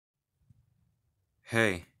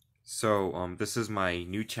Hey, this is my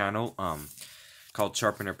new channel, called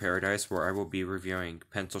Sharpener Paradise, where I will be reviewing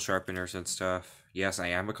pencil sharpeners and stuff. Yes, I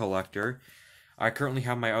am a collector. I currently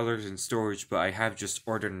have my others in storage, but I have just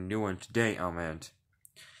ordered a new one today, and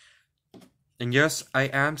yes, I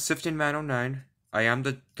am Sifton Man 09. I am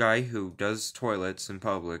the guy who does toilets in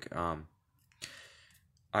public. I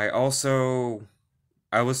was the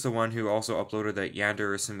one who also uploaded that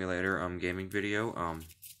Yandere Simulator, gaming video,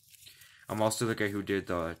 I'm also the guy who did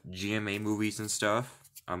the GMA movies and stuff.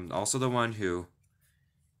 I'm also the one who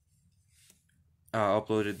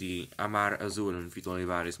uploaded the Amar Azul and Vito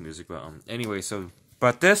Olivares music.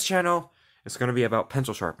 But this channel is going to be about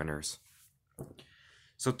pencil sharpeners.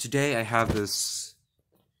 So today I have this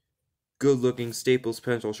good-looking Staples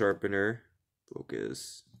pencil sharpener.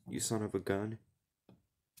 Focus, you son of a gun.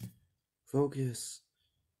 Focus.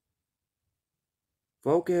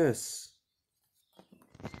 Focus.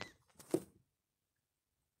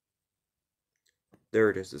 There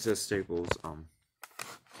it is. It says Staples.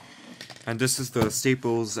 And this is the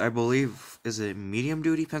Staples, I believe, is it medium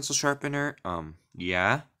duty pencil sharpener?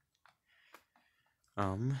 Yeah.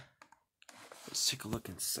 Let's take a look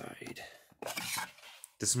inside.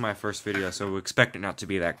 This is my first video, so expect it not to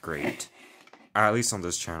be that great. At least on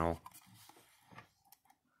this channel.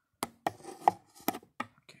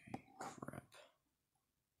 Okay, crap.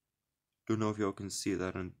 Don't know if y'all can see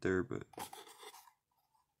that on there, but...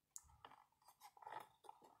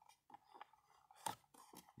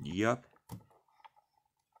 Yup.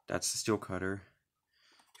 That's the steel cutter.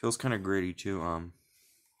 Feels kind of gritty too.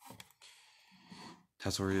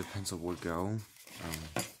 That's where the pencil would go.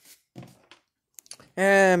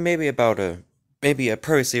 And maybe about an 8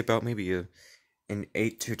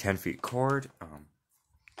 to 10 feet cord.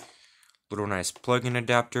 Little nice plug-in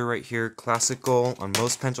adapter right here, classical on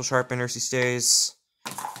most pencil sharpeners these days.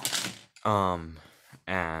 And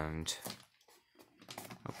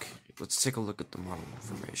okay, let's take a look at the model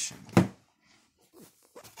information.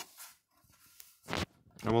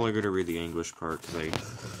 I'm only going to read the English part because I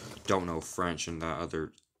don't know French and that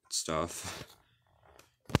other stuff.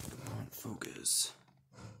 Come on, focus.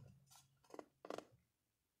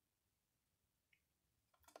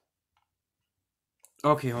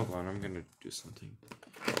 Okay, hold on. I'm going to do something.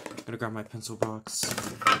 I'm going to grab my pencil box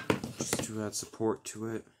just to add support to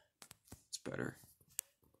it. It's better.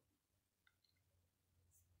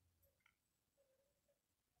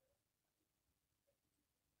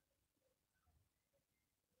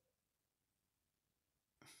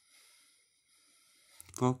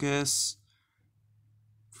 Focus.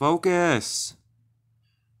 Focus!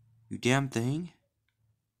 You damn thing.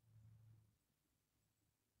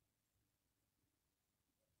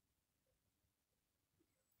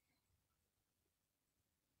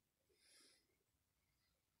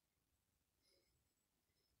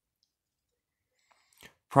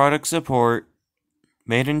 Product support.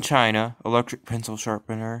 Made in China. Electric pencil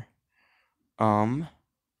sharpener. And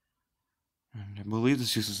I believe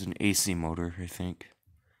this uses an AC motor, I think.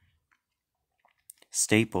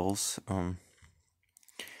 Staples.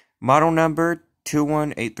 Model number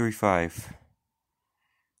 21835.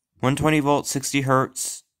 120 volts, 60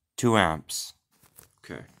 hertz, 2 amps.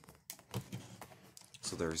 Okay.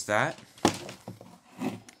 So there's that.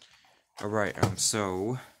 Alright,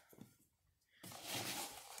 so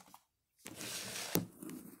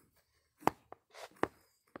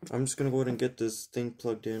I'm just gonna go ahead and get this thing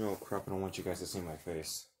plugged in. Oh crap, I don't want you guys to see my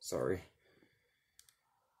face. Sorry.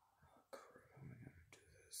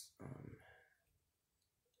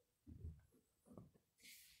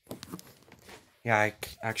 Yeah,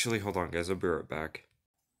 actually, hold on, guys. I'll be right back.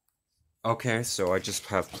 Okay, so I just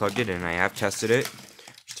have plugged it in. I have tested it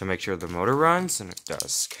just to make sure the motor runs, and it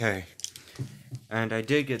does. Okay. And I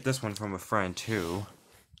did get this one from a friend, too.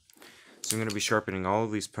 So I'm going to be sharpening all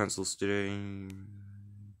of these pencils today.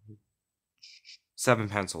 7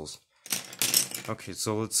 pencils. Okay,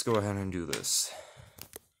 so let's go ahead and do this.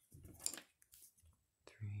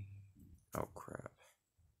 3. Oh, crap.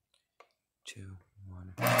 2,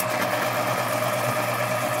 1.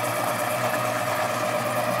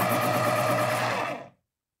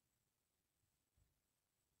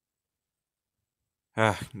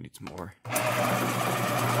 Needs more.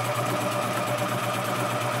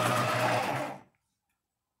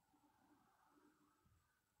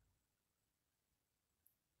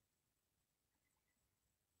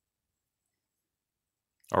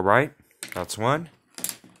 Alright, that's 1.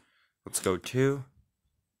 Let's go 2.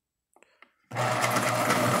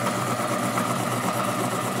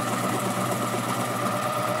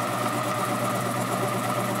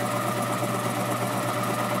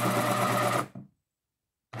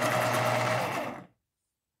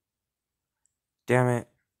 Damn it.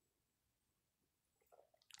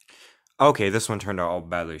 Okay, this one turned out all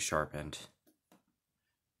badly sharpened.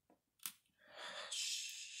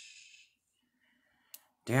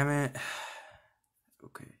 Damn it.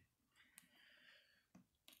 Okay.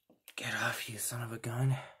 Get off, you son of a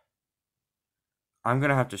gun. I'm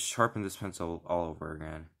gonna have to sharpen this pencil all over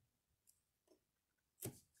again.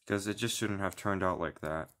 Because it just shouldn't have turned out like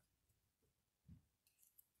that.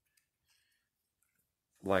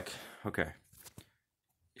 Like, okay.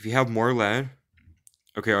 If you have more lead,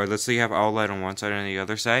 okay, or let's say you have all lead on one side and on the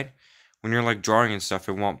other side, when you're like drawing and stuff,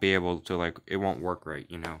 it won't be able to, like, it won't work right,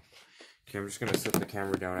 you know. Okay, I'm just gonna set the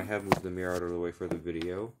camera down. I have moved the mirror out of the way for the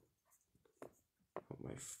video. Oh,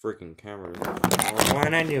 my freaking camera. Oh,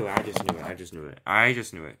 and I knew it. I just knew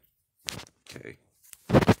it. Okay.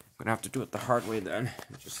 I'm gonna have to do it the hard way then.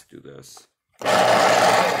 Just do this.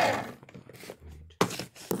 Find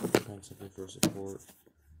something for support.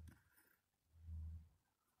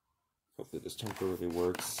 Hopefully this temporarily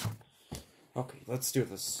works. Okay, let's do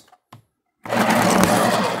this.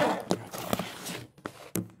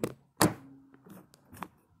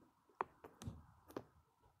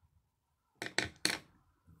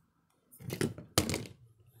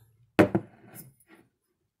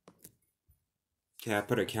 Okay, I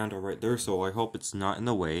put a candle right there, so I hope it's not in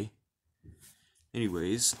the way.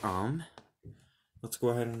 Anyways, let's go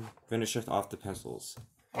ahead and finish off the pencils.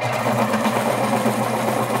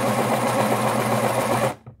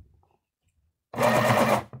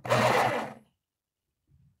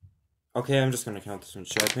 Okay, I'm just gonna count this one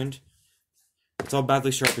sharpened. It's all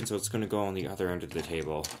badly sharpened, so it's gonna go on the other end of the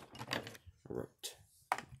table. Alright.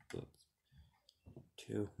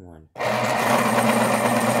 2, 1.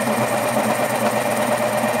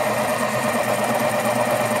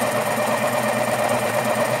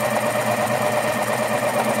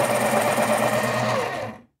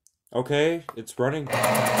 Okay, it's running.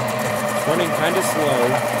 It's running kind of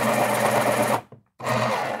slow.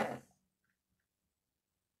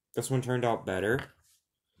 This one turned out better.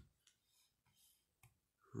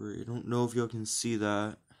 I don't know if y'all can see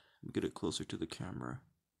that. Let me get it closer to the camera.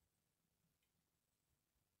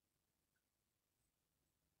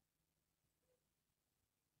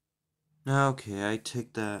 Okay, I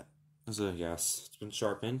take that as a yes. It's been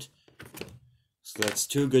sharpened. So that's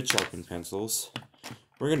 2 good sharpened pencils.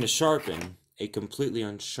 We're going to sharpen a completely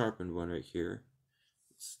unsharpened one right here.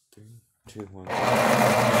 It's 3, 2, 1.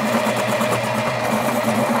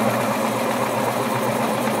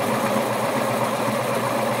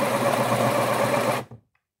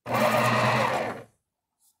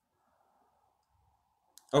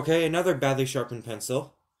 Okay, another badly sharpened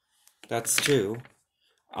pencil. That's 2.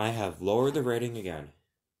 I have lowered the rating again.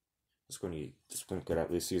 This one could at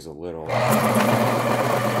least use a little.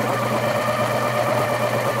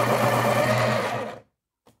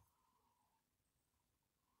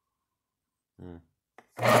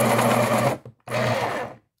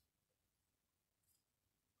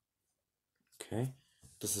 Okay,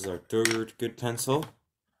 this is our 3rd good pencil.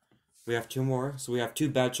 We have 2 more, so we have 2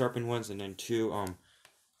 bad sharpened ones and then 2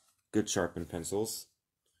 good sharpened pencils.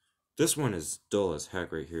 This one is dull as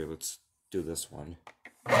heck right here. Let's do this one.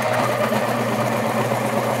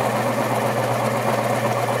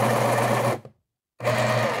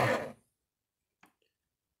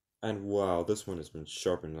 And wow, this one has been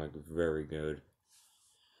sharpened like very good.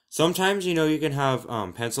 Sometimes, you know, you can have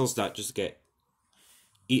pencils that just get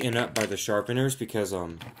eaten up by the sharpeners because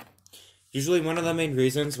usually one of the main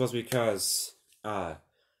reasons was because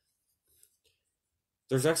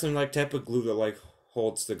there's actually like type of glue that like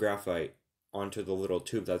holds the graphite onto the little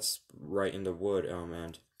tube that's right in the wood,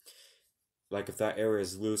 and like if that area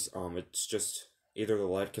is loose, it's just either the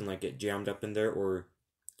lead can like get jammed up in there, or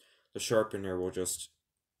the sharpener will just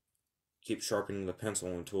keep sharpening the pencil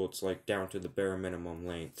until it's like down to the bare minimum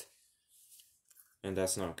length, and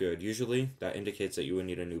that's not good. Usually that indicates that you would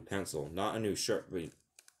need a new pencil, not a new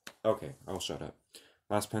Okay, I'll shut up.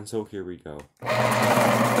 Last pencil, here we go.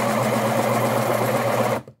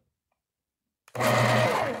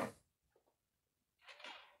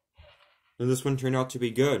 And this one turned out to be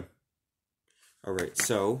good. Alright,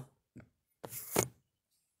 so...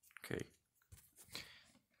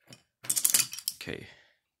 Okay.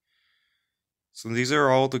 So these are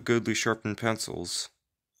all the goodly sharpened pencils.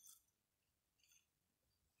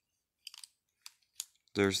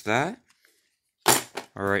 There's that.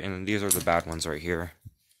 Alright, and then these are the bad ones right here.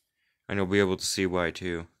 And you'll be able to see why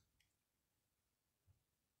too.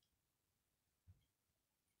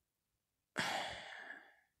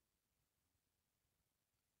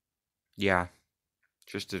 Yeah.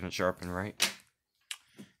 Just didn't sharpen right.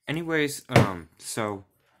 Anyways, so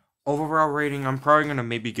overall rating, I'm probably gonna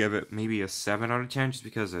maybe give it maybe a 7 out of 10, just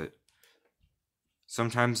because it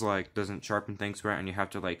sometimes like doesn't sharpen things right, and you have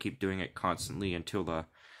to like keep doing it constantly until the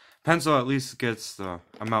pencil at least gets the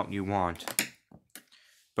amount you want.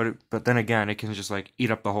 But then again, it can just like eat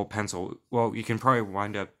up the whole pencil. Well, you can probably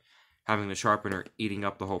wind up having the sharpener eating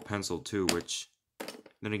up the whole pencil too, which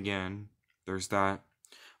then again, there's that.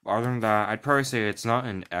 Other than that, I'd probably say it's not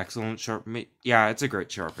an excellent yeah, it's a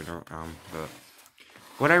great sharpener. But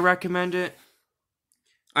would I recommend it?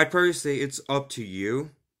 I'd probably say it's up to you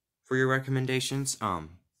for your recommendations.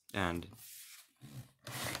 And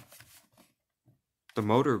the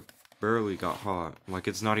motor barely got hot. Like,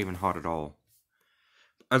 it's not even hot at all.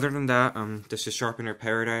 Other than that, this is Sharpener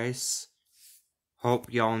Paradise.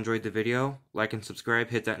 Hope y'all enjoyed the video. Like and subscribe,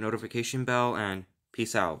 hit that notification bell, and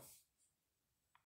peace out.